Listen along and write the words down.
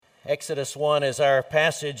Exodus 1 is our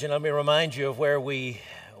passage, and let me remind you of where we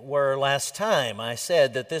were last time. I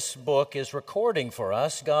said that this book is recording for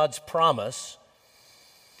us God's promise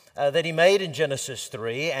that He made in Genesis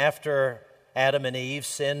 3 after Adam and Eve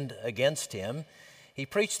sinned against Him. He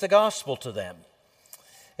preached the gospel to them,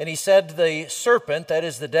 and He said the serpent, that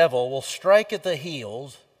is the devil, will strike at the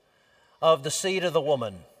heels of the seed of the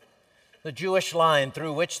woman, the Jewish line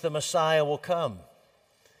through which the Messiah will come.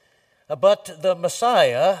 But the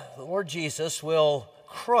Messiah, the Lord Jesus, will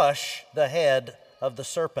crush the head of the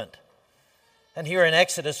serpent. And here in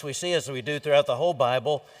Exodus we see, as we do throughout the whole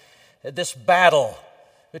Bible, this battle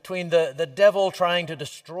between the devil trying to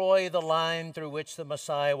destroy the line through which the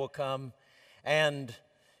Messiah will come and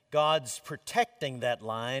God's protecting that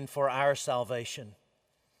line for our salvation.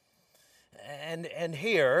 And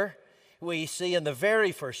here we see in the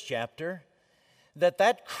very first chapter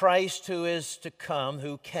that Christ who is to come,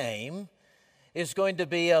 who came, is going to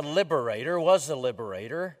be a liberator, was a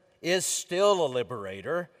liberator, is still a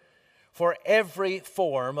liberator for every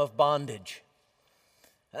form of bondage.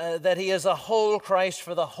 That He is a whole Christ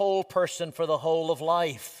for the whole person, for the whole of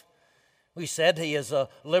life. We said He is a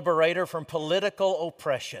liberator from political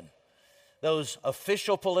oppression, those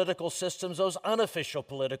official political systems, those unofficial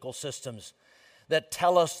political systems that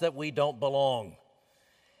tell us that we don't belong.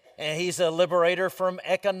 And He's a liberator from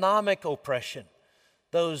economic oppression,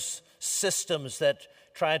 those systems that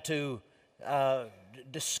try to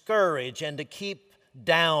discourage and to keep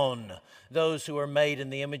down those who are made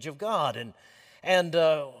in the image of God. And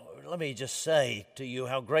let me just say to you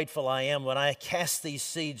how grateful I am when I cast these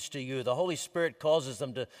seeds to you. The Holy Spirit causes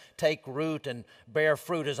them to take root and bear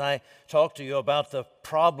fruit as I talk to you about the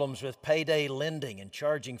problems with payday lending and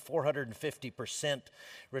charging 450%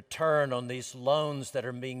 return on these loans that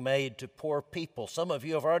are being made to poor people. Some of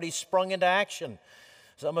you have already sprung into action.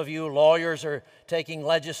 Some of you lawyers are taking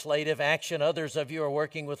legislative action. Others of you are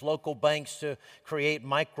working with local banks to create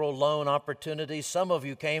microloan opportunities. Some of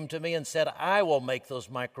you came to me and said, I will make those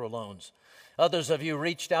microloans. Others of you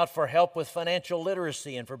reached out for help with financial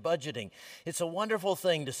literacy and for budgeting. It's a wonderful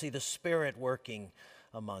thing to see the Spirit working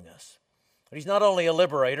among us. But He's not only a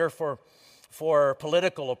liberator for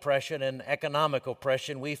political oppression and economic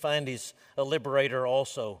oppression. We find He's a liberator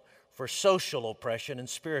also for social oppression and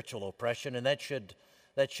spiritual oppression, and that should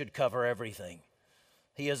cover everything.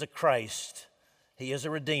 He is a Christ. He is a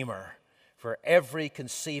Redeemer for every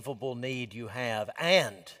conceivable need you have,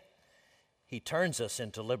 and He turns us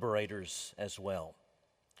into liberators as well.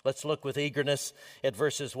 Let's look with eagerness at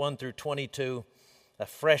verses 1 through 22, a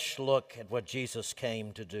fresh look at what Jesus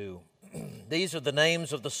came to do. These are the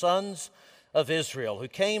names of the sons of Israel who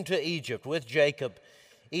came to Egypt with Jacob,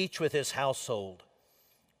 each with his household: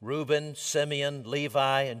 Reuben, Simeon,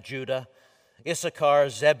 Levi, and Judah; Issachar,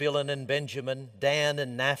 Zebulun, and Benjamin; Dan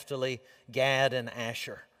and Naphtali, Gad and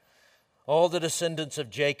Asher. All the descendants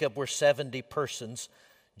of Jacob were 70 persons.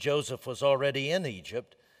 Joseph was already in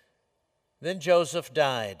Egypt. Then Joseph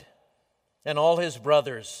died, and all his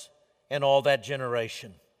brothers, and all that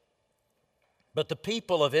generation. But the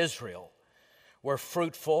people of Israel were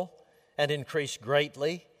fruitful and increased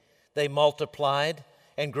greatly. They multiplied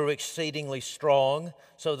and grew exceedingly strong,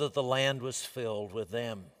 so that the land was filled with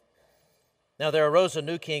them. Now there arose a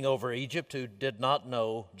new king over Egypt who did not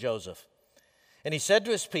know Joseph. And he said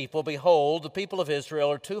to his people, Behold, the people of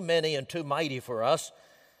Israel are too many and too mighty for us.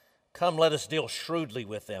 Come, let us deal shrewdly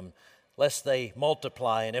with them, lest they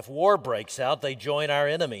multiply. And if war breaks out, they join our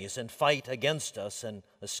enemies and fight against us and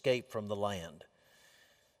escape from the land.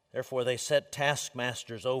 Therefore they set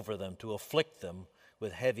taskmasters over them to afflict them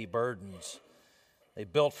with heavy burdens. They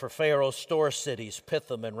built for Pharaoh store cities,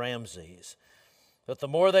 Pithom and Ramses. But the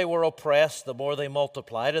more they were oppressed, the more they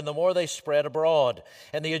multiplied, and the more they spread abroad.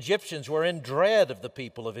 And the Egyptians were in dread of the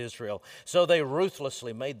people of Israel. So they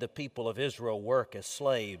ruthlessly made the people of Israel work as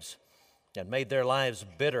slaves, and made their lives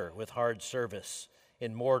bitter with hard service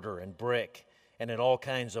in mortar and brick, and in all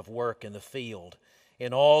kinds of work in the field.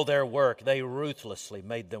 In all their work, they ruthlessly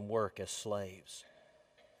made them work as slaves.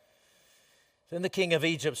 Then the king of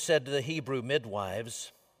Egypt said to the Hebrew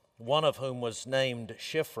midwives, one of whom was named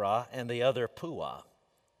Shiphrah and the other Puah,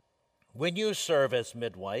 When you serve as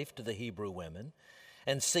midwife to the Hebrew women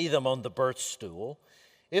and see them on the birth stool,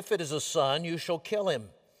 if it is a son, you shall kill him.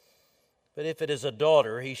 But if it is a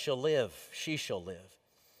daughter, she shall live.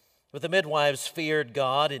 But the midwives feared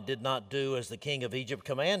God and did not do as the king of Egypt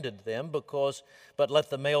commanded them, but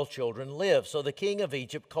let the male children live. So the king of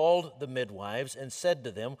Egypt called the midwives and said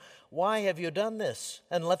to them, Why have you done this?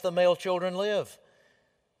 And let the male children live.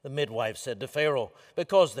 The midwife said to Pharaoh,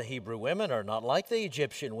 Because the Hebrew women are not like the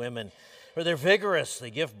Egyptian women, for they're vigorous. They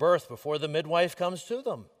give birth before the midwife comes to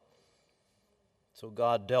them. So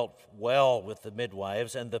God dealt well with the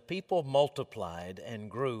midwives, and the people multiplied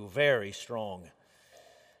and grew very strong.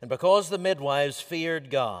 And because the midwives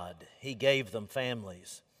feared God, he gave them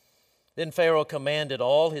families. Then Pharaoh commanded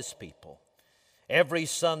all his people, every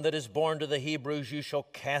son that is born to the Hebrews you shall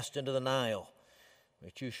cast into the Nile,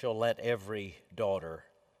 but you shall let every daughter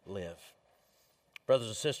live. Brothers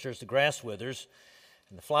and sisters, the grass withers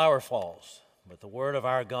and the flower falls, but the word of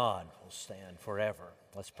our God will stand forever.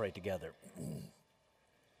 Let's pray together.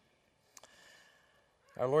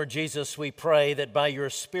 Our Lord Jesus, we pray that by your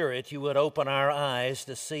Spirit you would open our eyes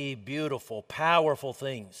to see beautiful, powerful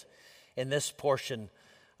things in this portion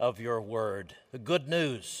of your word. The good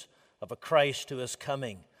news of a Christ who is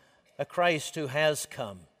coming, a Christ who has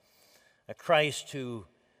come, a Christ who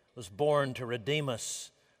was born to redeem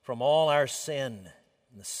us from all our sin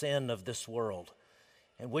and the sin of this world.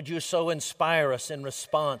 And would you so inspire us in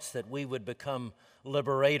response that we would become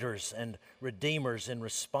liberators and redeemers in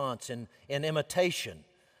response, in imitation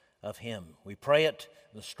of him. We pray it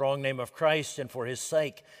in the strong name of Christ and for his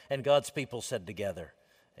sake. And God's people said together,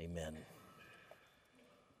 amen.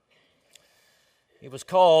 It was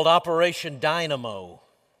called Operation Dynamo.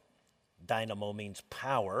 Dynamo means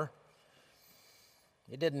power.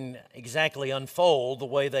 It didn't exactly unfold the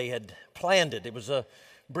way they had planned it. It was a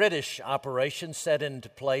British operation set into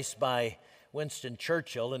place by Winston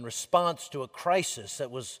Churchill in response to a crisis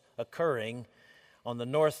that was occurring on the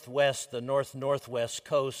northwest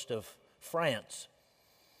coast of France.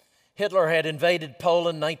 Hitler had invaded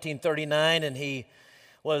Poland in 1939, and he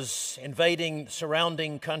was invading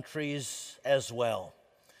surrounding countries as well.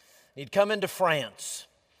 He'd come into France.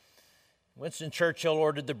 Winston Churchill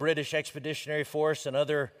ordered the British Expeditionary Force and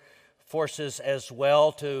other forces as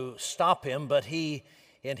well to stop him, but he,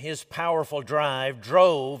 in his powerful drive,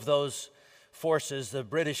 drove those forces, the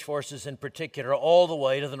British forces in particular, all the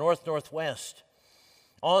way to the northwest,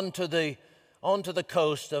 onto the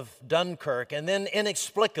coast of Dunkirk, and then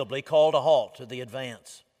inexplicably called a halt to the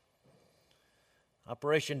advance.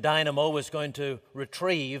 Operation Dynamo was going to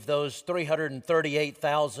retrieve those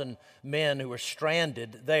 338,000 men who were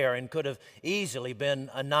stranded there and could have easily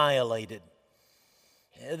been annihilated.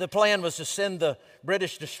 The plan was to send the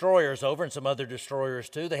British destroyers over, and some other destroyers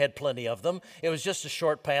too. They had plenty of them. It was just a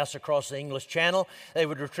short pass across the English Channel. They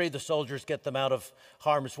would retrieve the soldiers, get them out of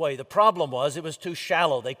harm's way. The problem was it was too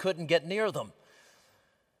shallow. They couldn't get near them.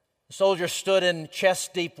 The soldiers stood in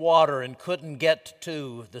chest-deep water and couldn't get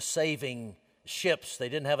to the saving ships. They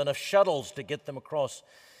didn't have enough shuttles to get them across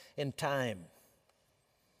in time.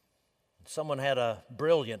 Someone had a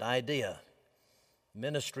brilliant idea. The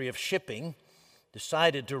Ministry of Shipping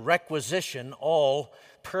decided to requisition all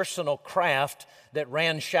personal craft that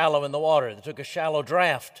ran shallow in the water. They took a shallow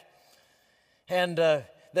draft. And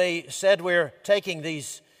they said, we're taking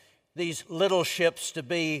these little ships to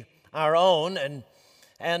be our own.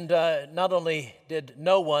 And not only did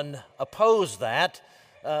no one oppose that,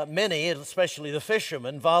 many, especially the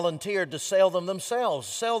fishermen, volunteered to sail them themselves,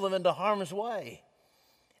 sail them into harm's way.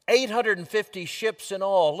 850 ships in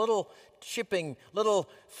all, little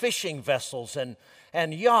fishing vessels and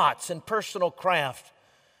yachts and personal craft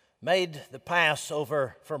made the pass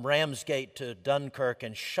over from Ramsgate to Dunkirk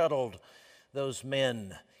and shuttled those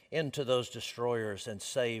men into those destroyers and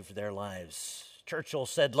saved their lives. Churchill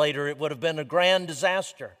said later it would have been a grand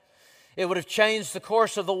disaster. It would have changed the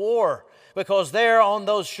course of the war, because there on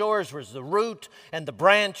those shores was the root and the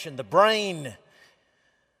branch and the brain,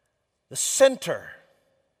 the center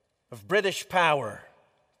of British power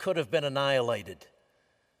could have been annihilated.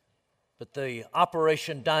 But the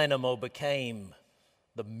Operation Dynamo became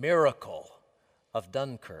the miracle of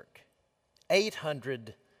Dunkirk.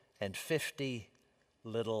 850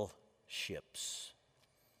 little ships.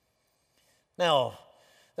 Now,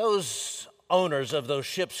 those owners of those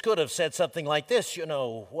ships could have said something like this,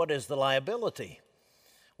 what is the liability?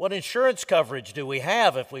 What insurance coverage do we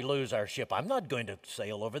have if we lose our ship? I'm not going to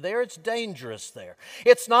sail over there. It's dangerous there.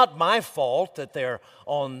 It's not my fault that they're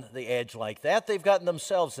on the edge like that. They've gotten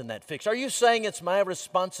themselves in that fix. Are you saying it's my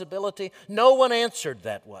responsibility? No one answered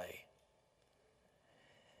that way.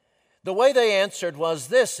 The way they answered was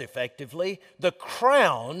this, effectively: the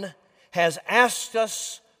Crown has asked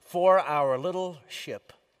us for our little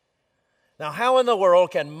ship. Now, how in the world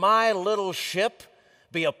can my little ship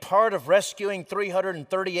be a part of rescuing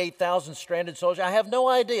 338,000 stranded soldiers? I have no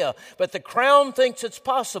idea, but the Crown thinks it's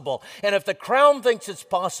possible. And if the Crown thinks it's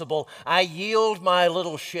possible, I yield my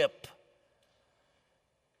little ship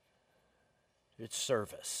to its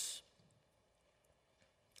service.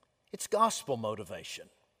 It's gospel motivation.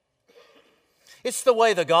 It's the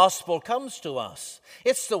way the gospel comes to us.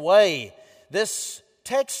 It's the way this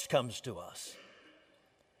text comes to us.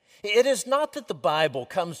 It is not that the Bible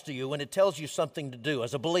comes to you and it tells you something to do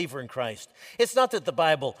as a believer in Christ. It's not that the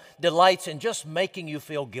Bible delights in just making you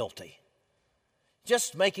feel guilty,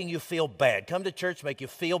 just making you feel bad. Come to church, make you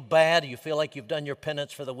feel bad, you feel like you've done your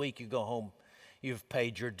penance for the week, you go home, you've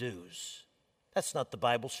paid your dues. That's not the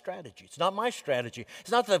Bible's strategy. It's not my strategy.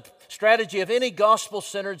 It's not the strategy of any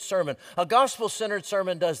gospel-centered sermon. A gospel-centered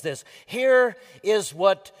sermon does this. Here is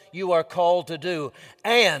what you are called to do,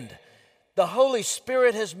 and the Holy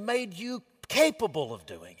Spirit has made you capable of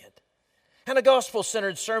doing it. And a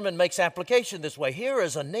gospel-centered sermon makes application this way. Here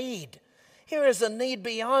is a need. Here is a need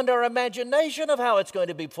beyond our imagination of how it's going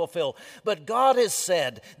to be fulfilled. But God has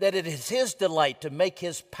said that it is His delight to make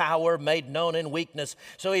His power made known in weakness.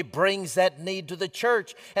 So He brings that need to the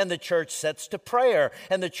church, and the church sets to prayer.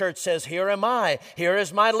 And the church says, here am I. Here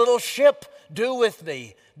is my little ship. Do with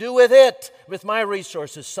me. Do with it, with my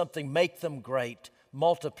resources, something. Make them great.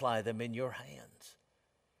 Multiply them in your hands.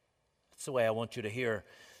 That's the way I want you to hear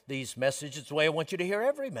these messages. It's the way I want you to hear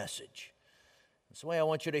every message. It's the way I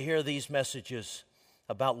want you to hear these messages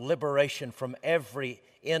about liberation from every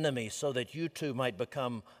enemy so that you too might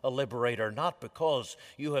become a liberator, not because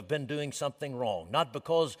you have been doing something wrong, not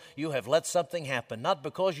because you have let something happen, not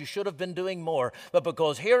because you should have been doing more, but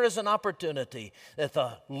because here is an opportunity that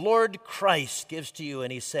the Lord Christ gives to you,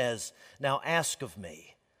 and He says, now ask of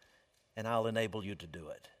me, and I'll enable you to do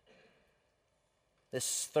it.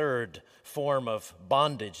 This third form of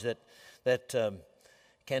bondage that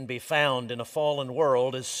can be found in a fallen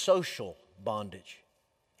world is social bondage.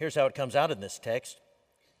 Here's how it comes out in this text.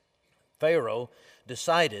 Pharaoh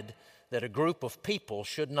decided that a group of people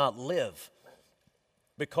should not live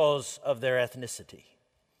because of their ethnicity.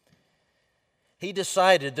 He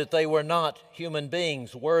decided that they were not human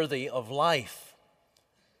beings worthy of life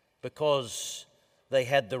because they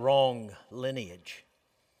had the wrong lineage.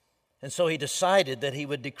 And so he decided that he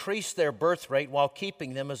would decrease their birth rate while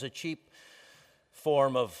keeping them as a cheap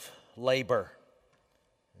form of labor.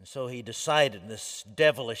 And so he decided this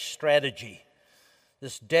devilish strategy,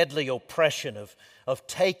 this deadly oppression of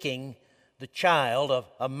taking the child,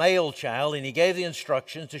 a male child, and he gave the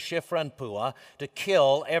instructions to Shifra Puah to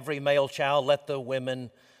kill every male child, let the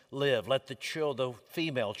women live, let the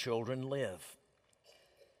female children live.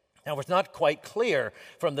 Now, it's not quite clear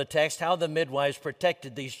from the text how the midwives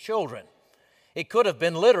protected these children. It could have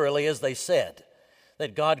been literally as they said,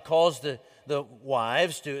 that God caused the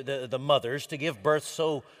wives, the mothers, to give birth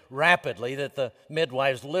so rapidly that the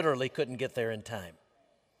midwives literally couldn't get there in time.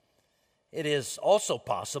 It is also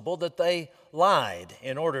possible that they lied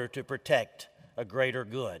in order to protect a greater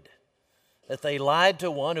good. That they lied to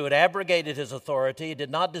one who had abrogated his authority, did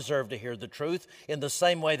not deserve to hear the truth, in the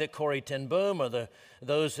same way that Corrie ten Boom or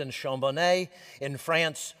those in Chambonnet in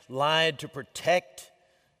France lied to protect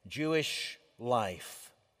Jewish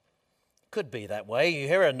life. Could be that way. You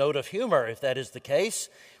hear a note of humor if that is the case.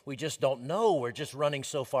 We just don't know. We're just running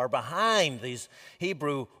so far behind. These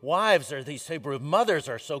Hebrew wives or these Hebrew mothers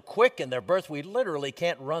are so quick in their birth, we literally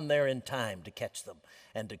can't run there in time to catch them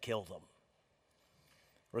and to kill them.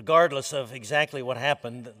 Regardless of exactly what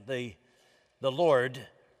happened, the Lord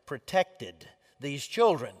protected these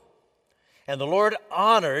children. And the Lord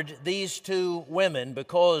honored these two women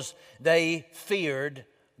because they feared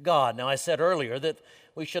God. Now, I said earlier that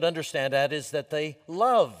we should understand that is that they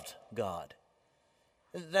loved God.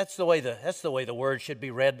 That's the way the word should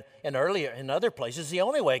be read in other places. The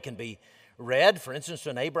only way it can be read, for instance,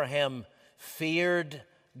 when Abraham feared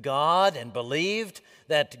God and believed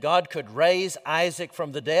that God could raise Isaac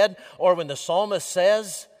from the dead, or when the psalmist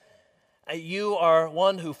says, you are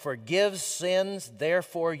one who forgives sins,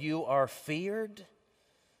 therefore you are feared.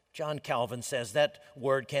 John Calvin says that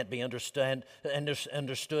word can't be understood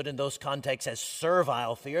in those contexts as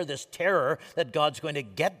servile fear, this terror that God's going to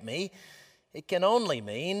get me. It can only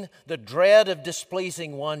mean the dread of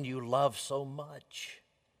displeasing one you love so much.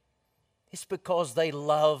 It's because they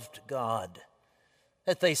loved God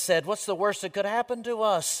that they said, what's the worst that could happen to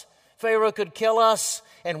us? Pharaoh could kill us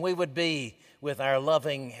and we would be with our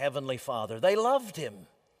loving Heavenly Father. They loved Him.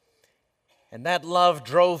 And that love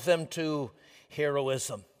drove them to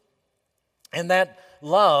heroism. And that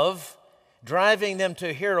love, driving them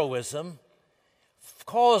to heroism,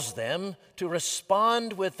 caused them to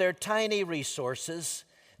respond with their tiny resources,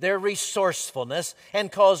 their resourcefulness,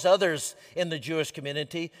 and caused others in the Jewish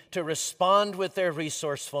community to respond with their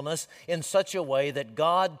resourcefulness in such a way that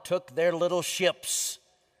God took their little ships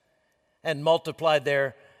and multiplied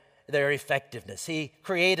their effectiveness. He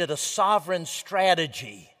created a sovereign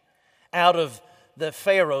strategy out of the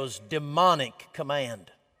Pharaoh's demonic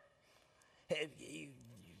command.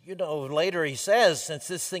 later he says, since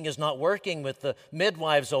this thing is not working with the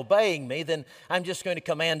midwives obeying me, then I'm just going to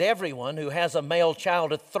command everyone who has a male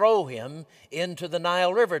child to throw him into the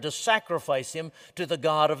Nile River, to sacrifice him to the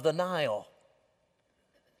god of the Nile.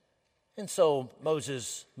 And so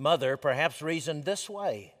Moses' mother perhaps reasoned this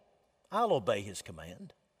way: I'll obey his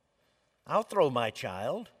command. I'll throw my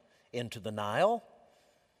child into the Nile.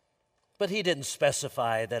 But he didn't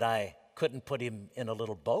specify that I couldn't put him in a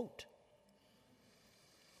little boat.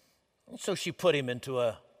 And so she put him into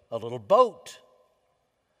a little boat.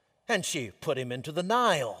 And she put him into the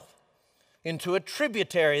Nile, into a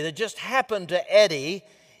tributary that just happened to eddy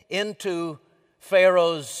into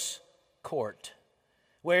Pharaoh's court,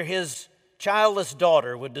 where his childless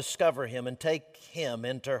daughter would discover him and take him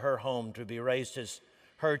into her home to be raised as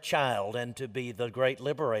her child and to be the great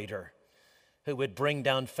liberator who would bring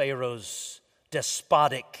down Pharaoh's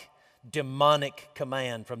despotic, demonic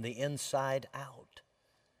command from the inside out.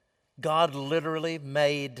 God literally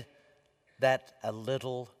made that a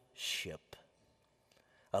little ship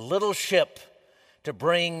to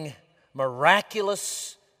bring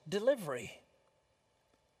miraculous delivery.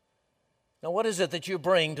 Now, what is it that you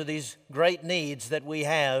bring to these great needs that we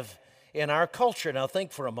have in our culture? Now,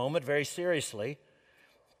 think for a moment very seriously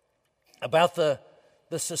about the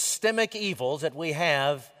systemic evils that we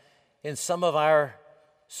have in some of our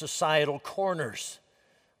societal corners,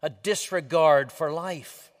 a disregard for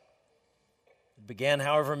life. It began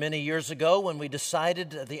however many years ago when we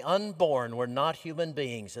decided that the unborn were not human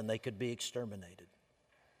beings and they could be exterminated.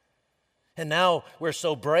 And now we're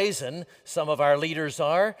so brazen, some of our leaders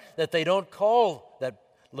are, that they don't call that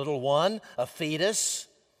little one a fetus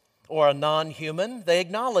or a non-human. They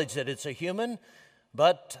acknowledge that it's a human,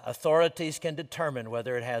 but authorities can determine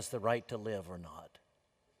whether it has the right to live or not.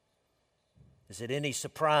 Is it any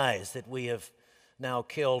surprise that we have now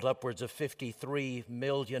killed upwards of 53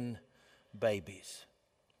 million babies?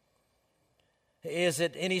 Is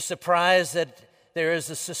it any surprise that there is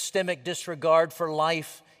a systemic disregard for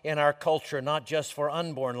life in our culture, not just for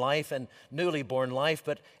unborn life and newly born life,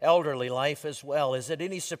 but elderly life as well? Is it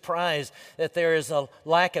any surprise that there is a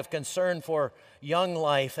lack of concern for young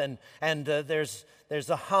life and there's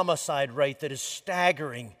a homicide rate that is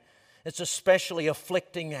staggering? It's especially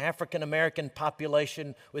afflicting African American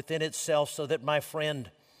population within itself, so that my friend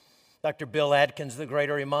Dr. Bill Adkins, the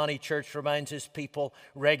Greater Imani Church, reminds his people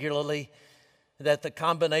regularly that the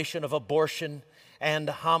combination of abortion and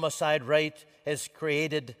homicide rate has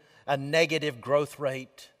created a negative growth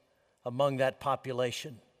rate among that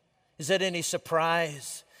population. Is it any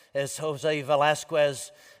surprise, as Jose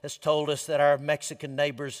Velasquez has told us, that our Mexican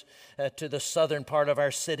neighbors to the southern part of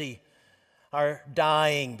our city are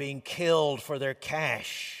dying, being killed for their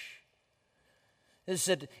cash? Is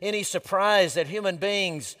it any surprise that human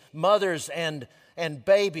beings, mothers and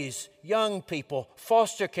babies, young people,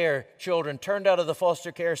 foster care children turned out of the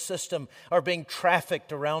foster care system are being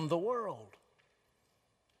trafficked around the world?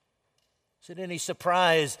 Is it any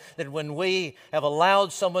surprise that when we have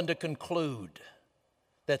allowed someone to conclude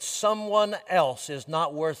that someone else is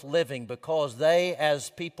not worth living because they,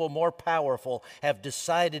 as people more powerful, have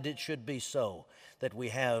decided it should be so, that we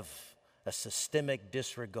have a systemic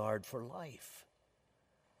disregard for life?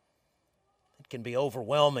 It can be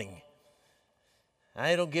overwhelming.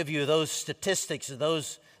 I don't give you those statistics,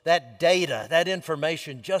 that data, that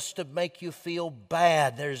information just to make you feel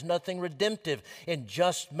bad. There's nothing redemptive in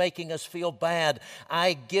just making us feel bad.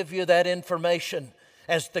 I give you that information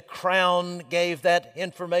as the Crown gave that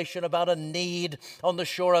information about a need on the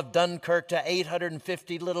shore of Dunkirk to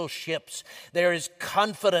 850 little ships. There is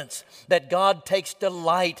confidence that God takes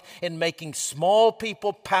delight in making small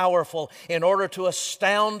people powerful in order to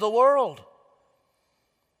astound the world.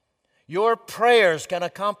 Your prayers can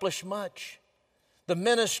accomplish much. The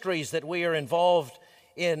ministries that we are involved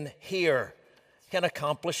in here can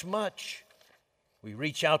accomplish much. We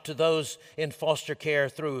reach out to those in foster care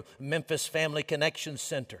through Memphis Family Connection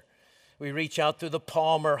Center. We reach out through the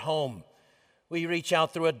Palmer Home. We reach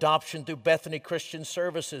out through adoption through Bethany Christian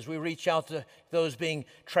Services. We reach out to those being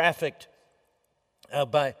trafficked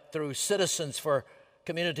through Citizens for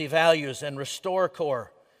Community Values and Restore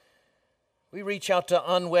Corps. We reach out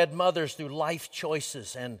to unwed mothers through Life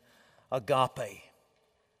Choices and Agape.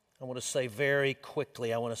 I want to say very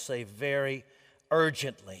quickly, I want to say very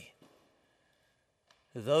urgently,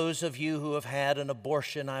 those of you who have had an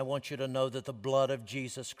abortion, I want you to know that the blood of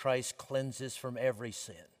Jesus Christ cleanses from every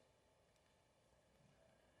sin.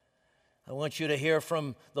 I want you to hear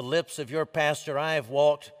from the lips of your pastor. I have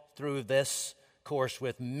walked through this course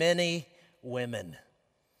with many women.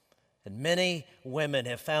 And many women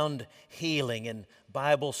have found healing in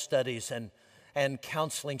Bible studies and and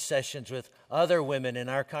counseling sessions with other women in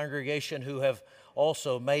our congregation who have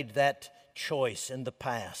also made that choice in the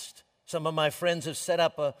past. Some of my friends have set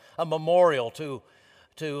up a memorial to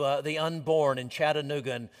the unborn in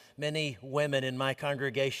Chattanooga, and many women in my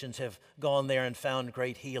congregations have gone there and found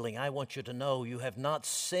great healing. I want you to know you have not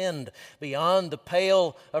sinned beyond the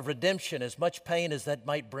pale of redemption, as much pain as that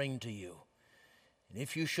might bring to you. And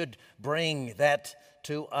if you should bring that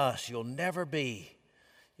to us, you'll never be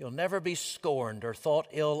scorned or thought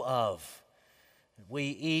ill of. We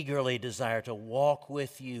eagerly desire to walk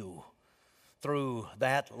with you through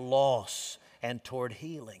that loss and toward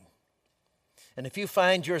healing. And if you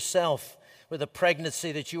find yourself with a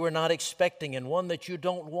pregnancy that you were not expecting and one that you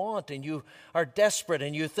don't want, and you are desperate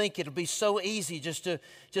and you think it'll be so easy just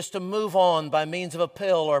to move on by means of a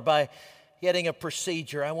pill or by getting a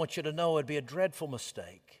procedure, I want you to know it'd be a dreadful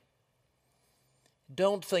mistake.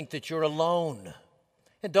 Don't think that you're alone.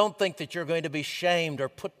 And don't think that you're going to be shamed or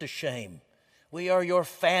put to shame. We are your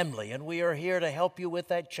family, and we are here to help you with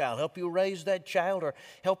that child, help you raise that child, or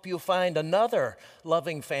help you find another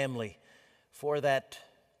loving family for that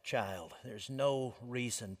child. There's no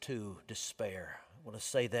reason to despair. I want to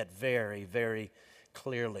say that very, very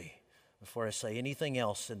clearly before I say anything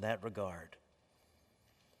else in that regard.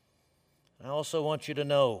 I also want you to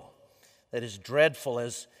know that as dreadful,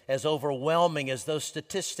 as overwhelming as those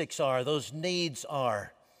statistics are, those needs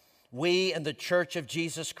are, we in the Church of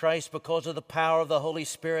Jesus Christ, because of the power of the Holy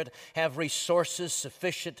Spirit, have resources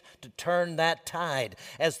sufficient to turn that tide,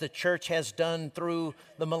 as the church has done through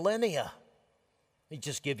the millennia. Let me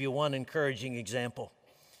just give you one encouraging example.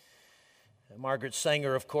 Margaret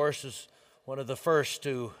Sanger, of course, is one of the first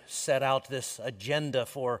to set out this agenda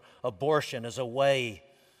for abortion as a way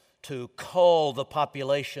to cull the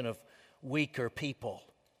population of weaker people.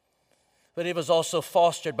 But it was also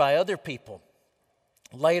fostered by other people.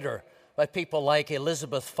 Later, by people like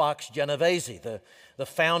Elizabeth Fox Genovese, the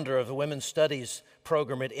founder of the Women's Studies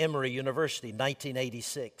program at Emory University,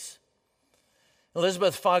 1986.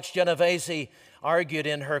 Elizabeth Fox Genovese argued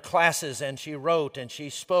in her classes, and she wrote and she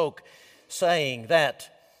spoke, saying that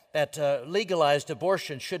legalized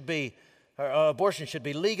abortion should be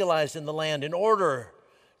legalized in the land in order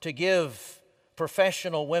to give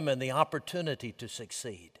professional women the opportunity to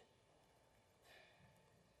succeed.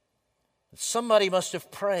 Somebody must have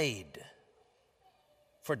prayed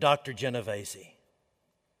for Dr. Genovese.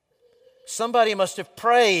 Somebody must have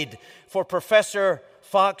prayed for Professor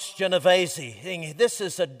Fox Genovese, thinking this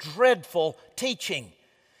is a dreadful teaching,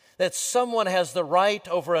 that someone has the right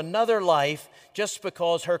over another life just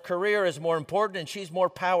because her career is more important and she's more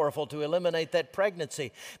powerful to eliminate that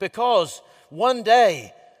pregnancy. Because one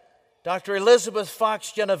day, Dr. Elizabeth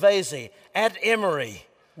Fox Genovese at Emory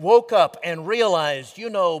woke up and realized,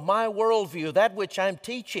 my worldview, that which I'm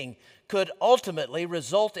teaching, could ultimately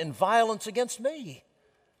result in violence against me.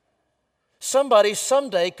 Somebody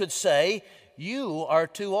someday could say, you are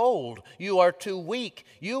too old, you are too weak,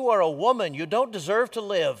 you are a woman, you don't deserve to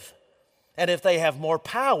live. And if they have more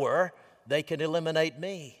power, they can eliminate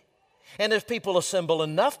me. And if people assemble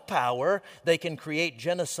enough power, they can create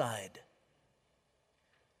genocide.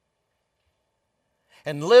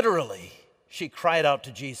 And literally, she cried out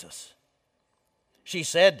to Jesus. She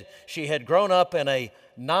said she had grown up in a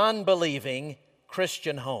non-believing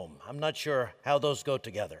Christian home. I'm not sure how those go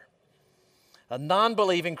together. A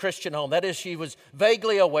non-believing Christian home. That is, she was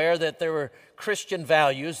vaguely aware that there were Christian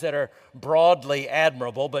values that are broadly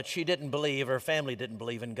admirable, but she didn't believe, her family didn't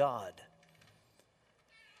believe in God.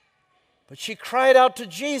 But she cried out to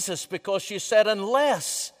Jesus because she said,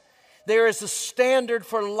 unless there is a standard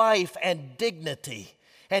for life and dignity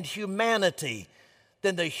and humanity,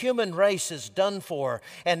 then the human race is done for,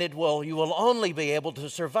 and you will only be able to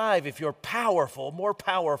survive if you're powerful, more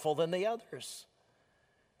powerful than the others.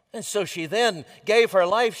 And so she then gave her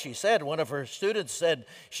life, she said, one of her students said,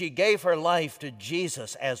 she gave her life to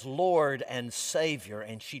Jesus as Lord and Savior,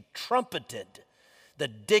 and she trumpeted the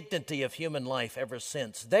dignity of human life ever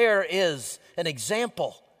since. There is an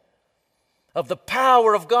example of the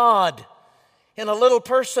power of God in a little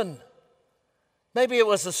person. Maybe it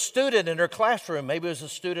was a student in her classroom. Maybe it was a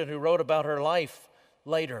student who wrote about her life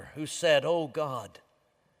later, who said, oh God,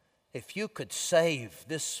 if you could save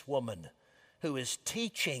this woman who is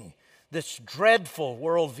teaching this dreadful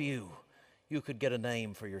worldview, you could get a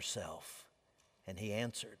name for yourself. And he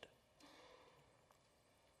answered.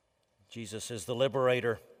 Jesus is the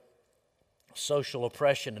liberator of social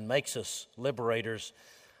oppression and makes us liberators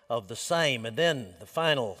of the same. And then the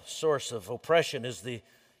final source of oppression is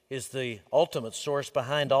the ultimate source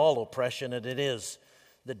behind all oppression, and it is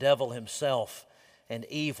the devil himself and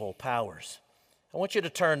evil powers. I want you to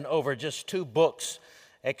turn over just 2 books,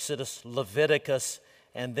 Exodus, Leviticus,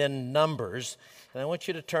 and then Numbers. And I want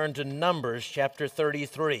you to turn to Numbers chapter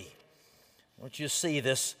 33. I want you to see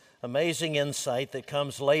this amazing insight that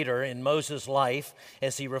comes later in Moses' life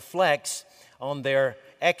as he reflects on their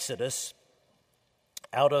exodus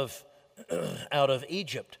out of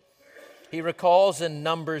Egypt. He recalls in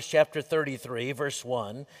Numbers chapter 33, verse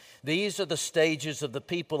 1, "These are the stages of the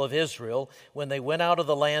people of Israel when they went out of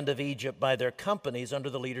the land of Egypt by their companies under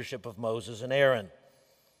the leadership of Moses and Aaron."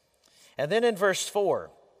 And then in verse 4,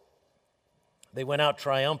 "They went out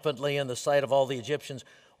triumphantly in the sight of all the Egyptians,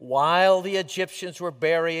 while the Egyptians were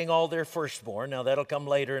burying all their firstborn." Now that'll come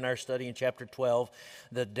later in our study in chapter 12.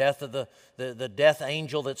 The death of the death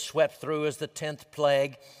angel that swept through as the 10th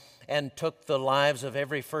plague and took the lives of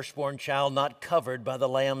every firstborn child not covered by the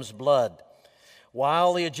lamb's blood.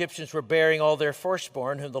 "While the Egyptians were burying all their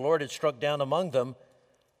firstborn, whom the Lord had struck down among them,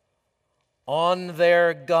 on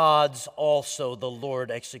their gods also the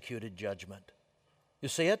Lord executed judgment." You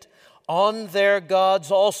see it? On their gods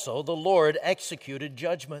also the Lord executed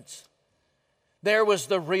judgments. There was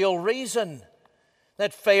the real reason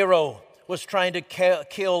that Pharaoh was trying to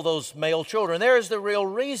kill those male children. There is the real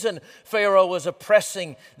reason Pharaoh was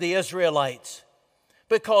oppressing the Israelites,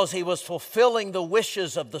 because he was fulfilling the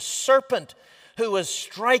wishes of the serpent who was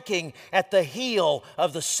striking at the heel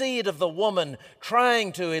of the seed of the woman,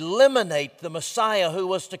 trying to eliminate the Messiah who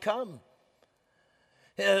was to come.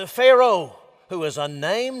 Pharaoh, who is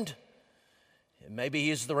unnamed, maybe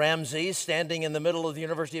he's the Ramses standing in the middle of the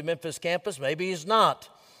University of Memphis campus, maybe he's not.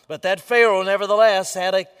 But that Pharaoh, nevertheless,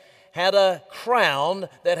 had a crown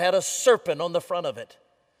that had a serpent on the front of it.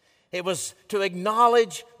 It was to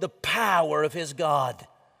acknowledge the power of his God.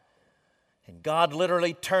 And God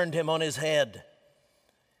literally turned him on his head.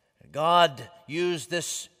 God used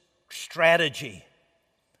this strategy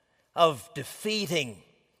of defeating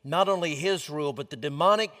not only his rule, but the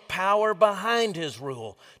demonic power behind his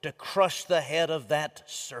rule to crush the head of that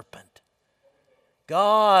serpent.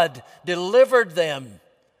 God delivered them.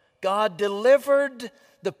 God delivered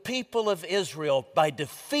the people of Israel by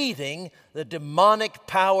defeating the demonic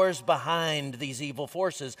powers behind these evil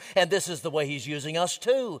forces. And this is the way he's using us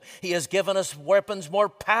too. He has given us weapons more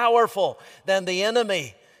powerful than the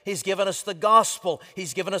enemy. He's given us the gospel.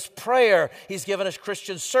 He's given us prayer. He's given us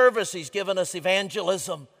Christian service. He's given us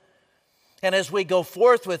evangelism. And as we go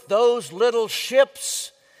forth with those little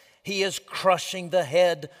ships, he is crushing the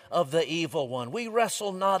head of the evil one. We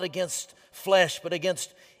wrestle not against flesh, but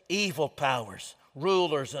against evil powers,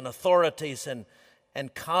 rulers and authorities and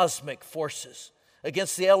cosmic forces,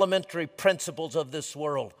 against the elementary principles of this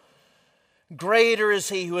world. Greater is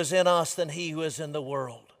he who is in us than he who is in the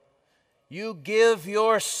world. You give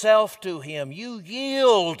yourself to him. You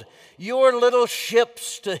yield your little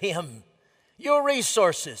ships to him, your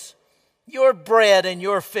resources, your bread and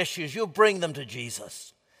your fishes. You bring them to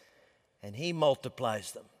Jesus, and he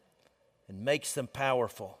multiplies them and makes them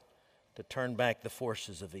powerful to turn back the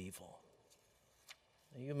forces of evil.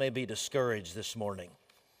 You may be discouraged this morning.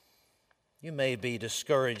 You may be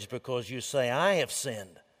discouraged because you say, I have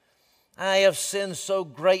sinned. I have sinned so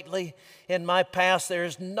greatly in my past, there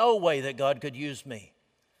is no way that God could use me.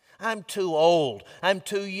 I'm too old. I'm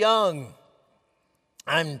too young.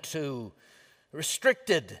 I'm too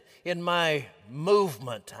restricted in my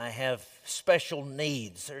movement. I have special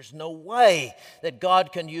needs. There's no way that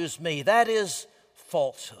God can use me. That is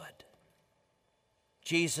falsehood.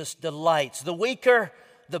 Jesus delights, the weaker,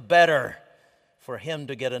 the better, for him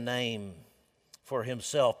to get a name for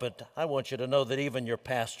himself. But I want you to know that even your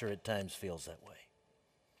pastor at times feels that way.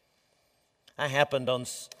 I happened on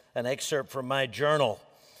an excerpt from my journal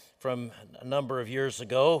from a number of years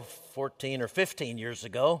ago, 14 or 15 years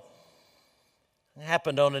ago. I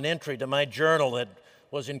happened on an entry to my journal that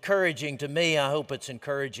was encouraging to me. I hope it's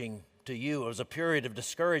encouraging to you. It was a period of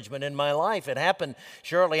discouragement in my life. It happened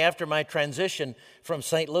shortly after my transition from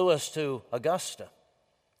St. Louis to Augusta.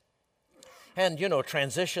 And, you know,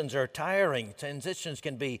 transitions are tiring. Transitions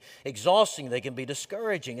can be exhausting. They can be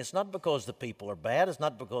discouraging. It's not because the people are bad. It's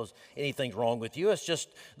not because anything's wrong with you. It's just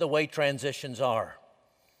the way transitions are.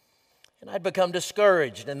 And I'd become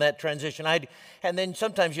discouraged in that transition. And then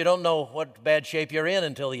sometimes you don't know what bad shape you're in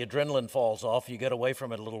until the adrenaline falls off. You get away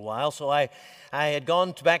from it a little while. So I had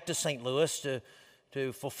gone back to St. Louis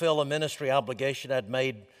to fulfill a ministry obligation I'd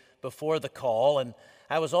made before the call. And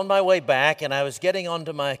I was on my way back, and I was getting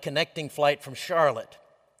onto my connecting flight from Charlotte.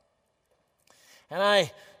 And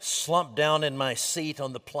I slumped down in my seat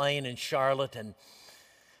on the plane in Charlotte,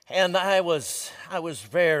 and I was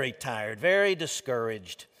very tired, very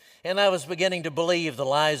discouraged. And I was beginning to believe the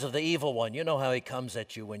lies of the evil one. You know how he comes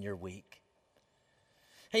at you when you're weak.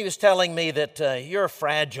 He was telling me that you're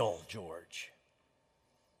fragile, George.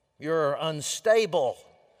 You're unstable.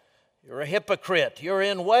 You're a hypocrite. You're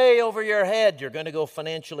in way over your head. You're going to go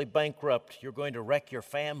financially bankrupt. You're going to wreck your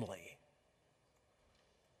family.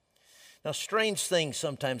 Now, strange things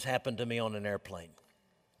sometimes happen to me on an airplane.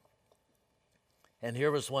 And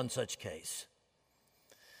here was one such case.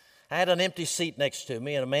 I had an empty seat next to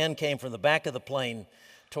me, and a man came from the back of the plane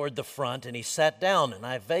toward the front, and he sat down, and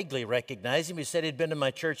I vaguely recognized him. He said he'd been to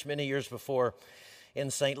my church many years before in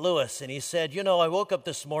St. Louis, and he said, you know, I woke up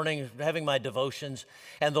this morning having my devotions,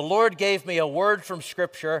 and the Lord gave me a word from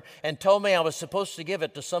Scripture and told me I was supposed to give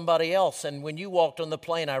it to somebody else, and when you walked on the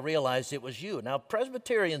plane, I realized it was you. Now,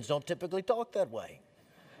 Presbyterians don't typically talk that way.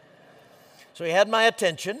 So he had my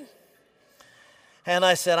attention, and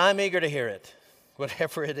I said, I'm eager to hear it,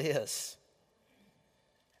 whatever it is.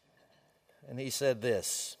 And he said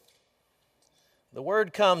this, the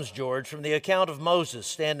word comes, George, from the account of Moses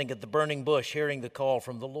standing at the burning bush hearing the call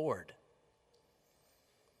from the Lord.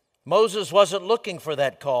 Moses wasn't looking for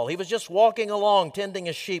that call. He was just walking along tending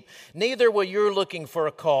his sheep. Neither were you looking for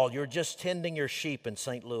a call. You're just tending your sheep in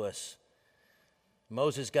St. Louis.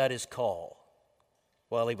 Moses got his call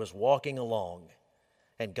while he was walking along,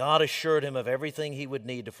 and God assured him of everything he would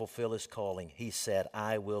need to fulfill his calling. He said,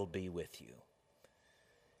 I will be with you.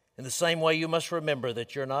 In the same way, you must remember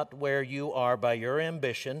that you're not where you are by your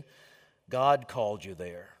ambition. God called you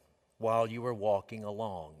there while you were walking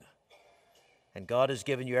along. And God has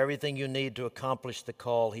given you everything you need to accomplish the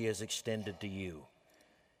call He has extended to you,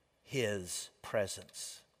 His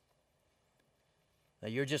presence. Now,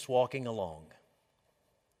 you're just walking along.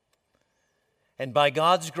 And by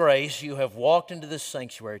God's grace, you have walked into this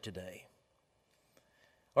sanctuary today.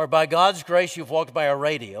 Or by God's grace, you've walked by a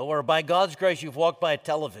radio, or by God's grace, you've walked by a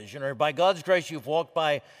television, or by God's grace, you've walked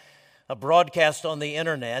by a broadcast on the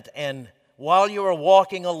internet, and while you were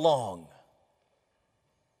walking along,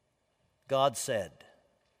 God said,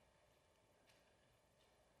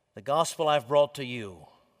 the gospel I've brought to you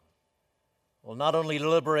will not only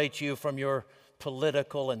liberate you from your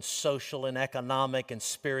political and social and economic and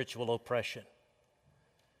spiritual oppression.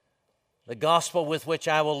 The gospel with which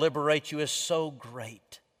I will liberate you is so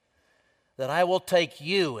great that I will take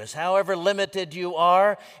you, as however limited you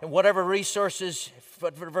are, and whatever resources,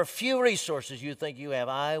 whatever few resources you think you have,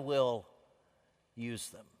 I will use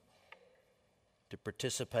them to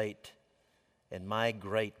participate in my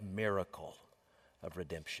great miracle of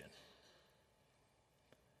redemption.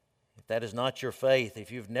 If that is not your faith,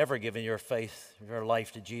 if you've never given your faith, your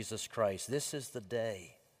life to Jesus Christ, this is the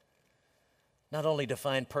day not only to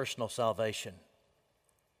find personal salvation,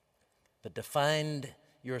 but to find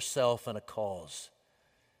yourself in a cause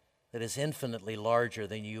that is infinitely larger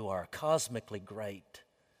than you are, cosmically great,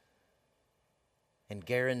 and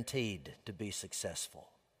guaranteed to be successful.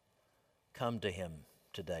 Come to Him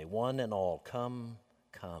today. One and all, come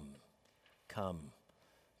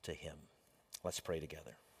to Him. Let's pray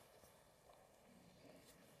together.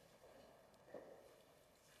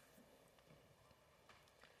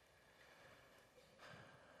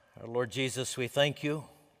 Our Lord Jesus, we thank you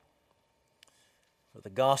for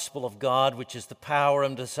the gospel of God, which is the power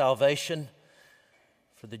unto salvation,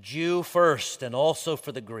 for the Jew first and also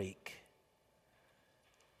for the Greek.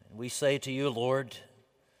 And we say to you, Lord,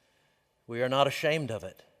 we are not ashamed of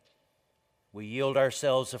it. We yield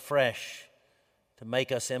ourselves afresh to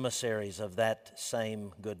make us emissaries of that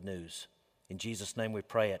same good news. In Jesus' name we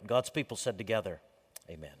pray it. God's people said together,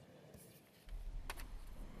 amen.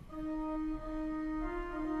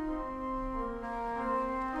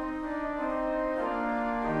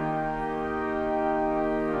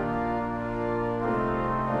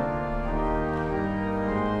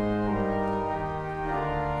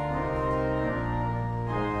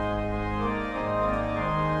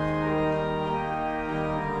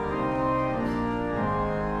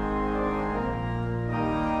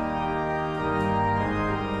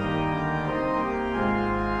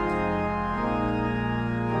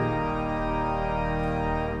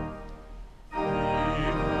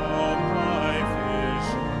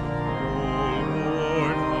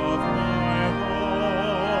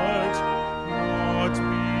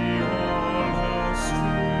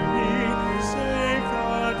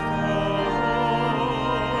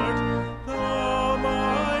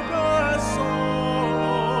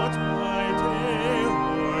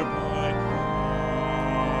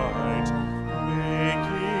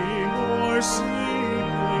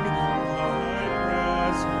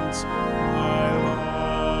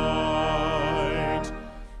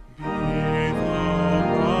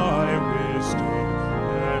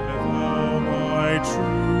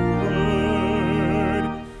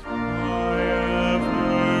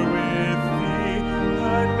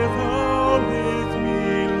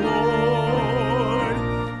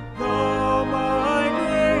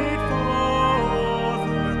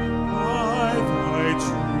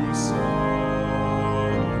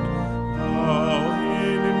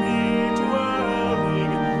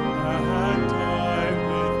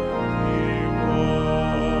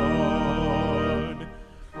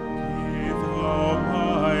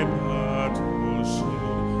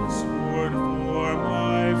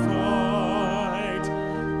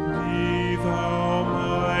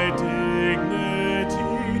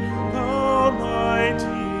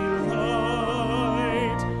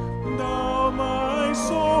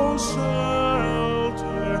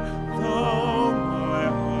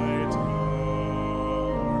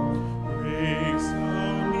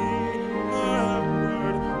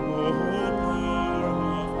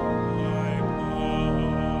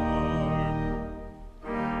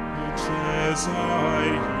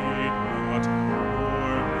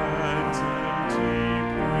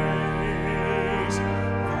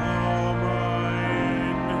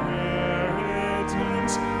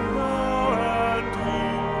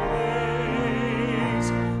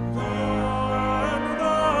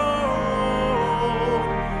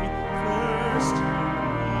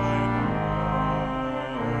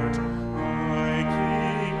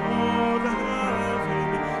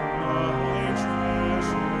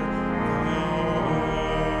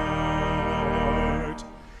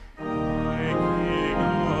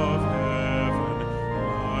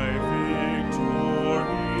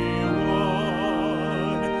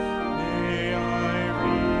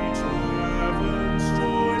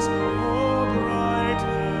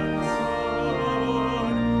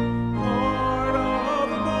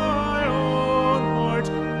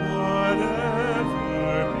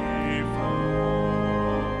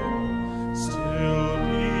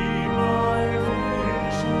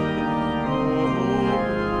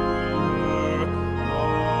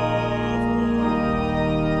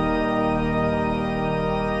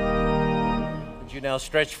 Now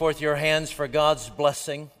stretch forth your hands for God's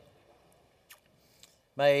blessing.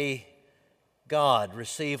 May God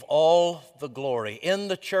receive all the glory in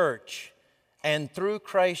the church and through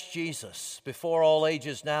Christ Jesus before all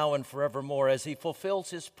ages, now and forevermore, as He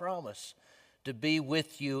fulfills His promise to be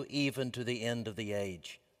with you even to the end of the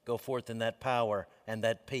age. Go forth in that power and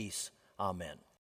that peace. Amen.